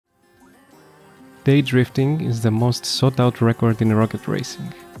Day drifting is the most sought-out record in rocket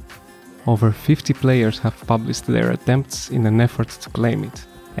racing. Over 50 players have published their attempts in an effort to claim it,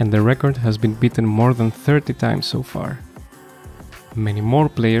 and the record has been beaten more than 30 times so far. Many more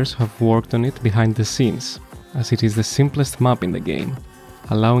players have worked on it behind the scenes, as it is the simplest map in the game,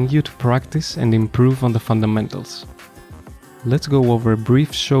 allowing you to practice and improve on the fundamentals. Let's go over a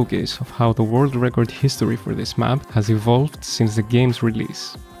brief showcase of how the world record history for this map has evolved since the game's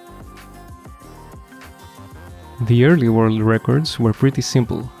release. The early world records were pretty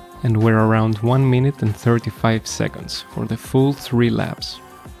simple and were around 1 minute and 35 seconds for the full 3 laps.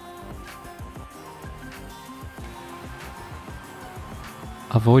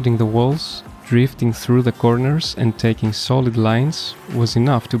 Avoiding the walls, drifting through the corners and taking solid lines was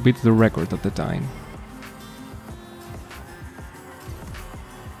enough to beat the record at the time.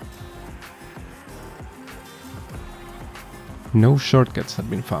 No shortcuts had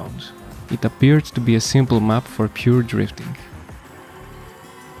been found. It appeared to be a simple map for pure drifting.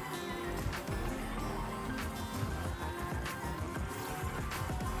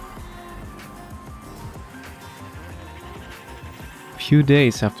 Few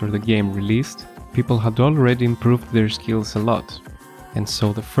days after the game released, people had already improved their skills a lot, and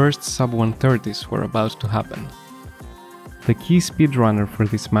so the first sub-130s were about to happen. The key speedrunner for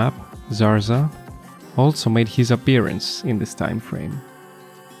this map, Zarza, also made his appearance in this time frame.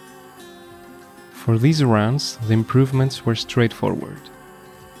 For these runs, the improvements were straightforward.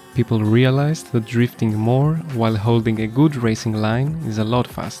 People realized that drifting more while holding a good racing line is a lot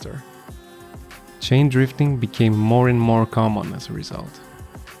faster. Chain drifting became more and more common as a result.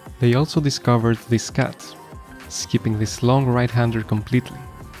 They also discovered this cut, skipping this long right-hander completely.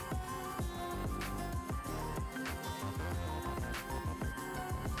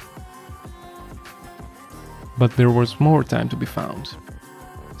 But there was more time to be found.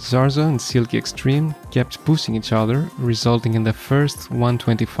 Zarza and Silky Extreme kept pushing each other, resulting in the first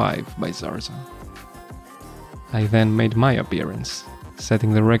 125 by Zarza. I then made my appearance,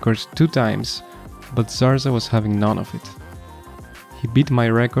 setting the record 2 times, but Zarza was having none of it. He beat my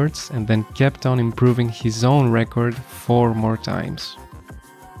records and then kept on improving his own record 4 more times,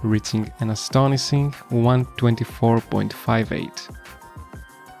 reaching an astonishing 124.58.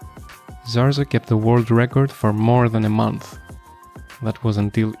 Zarza kept the world record for more than a month. That was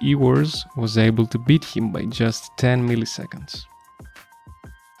until Ewers was able to beat him by just 10 milliseconds.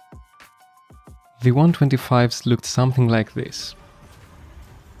 The 125s looked something like this.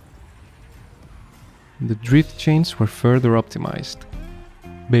 The drift chains were further optimized,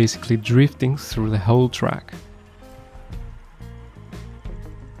 basically drifting through the whole track.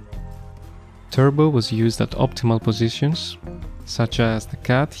 Turbo was used at optimal positions, such as the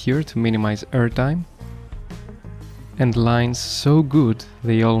cut here to minimize airtime, and lines so good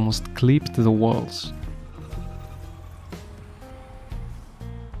they almost clipped the walls.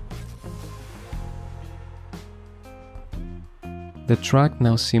 The track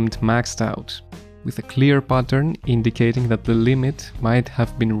now seemed maxed out, with a clear pattern indicating that the limit might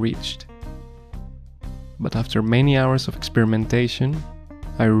have been reached. But after many hours of experimentation,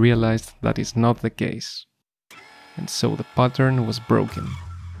 I realized that is not the case, and so the pattern was broken.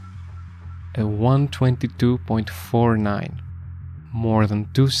 A 122.49, more than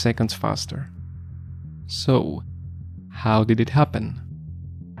 2 seconds faster. So, how did it happen?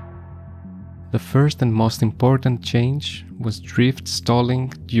 The first and most important change was drift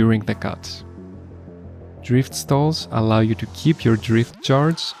stalling during the cuts. Drift stalls allow you to keep your drift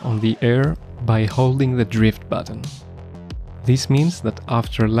charge on the air by holding the drift button. This means that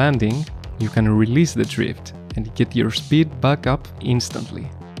after landing, you can release the drift and get your speed back up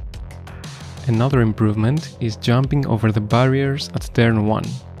instantly. Another improvement is jumping over the barriers at turn 1,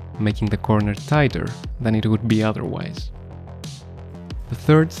 making the corner tighter than it would be otherwise. The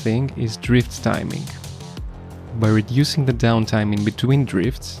third thing is drift timing. By reducing the downtime in between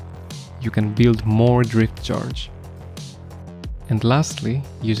drifts, you can build more drift charge. And lastly,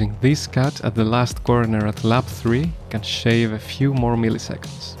 using this cut at the last corner at lap 3 can shave a few more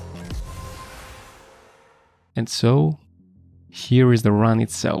milliseconds. And so, here is the run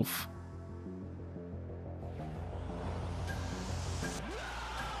itself.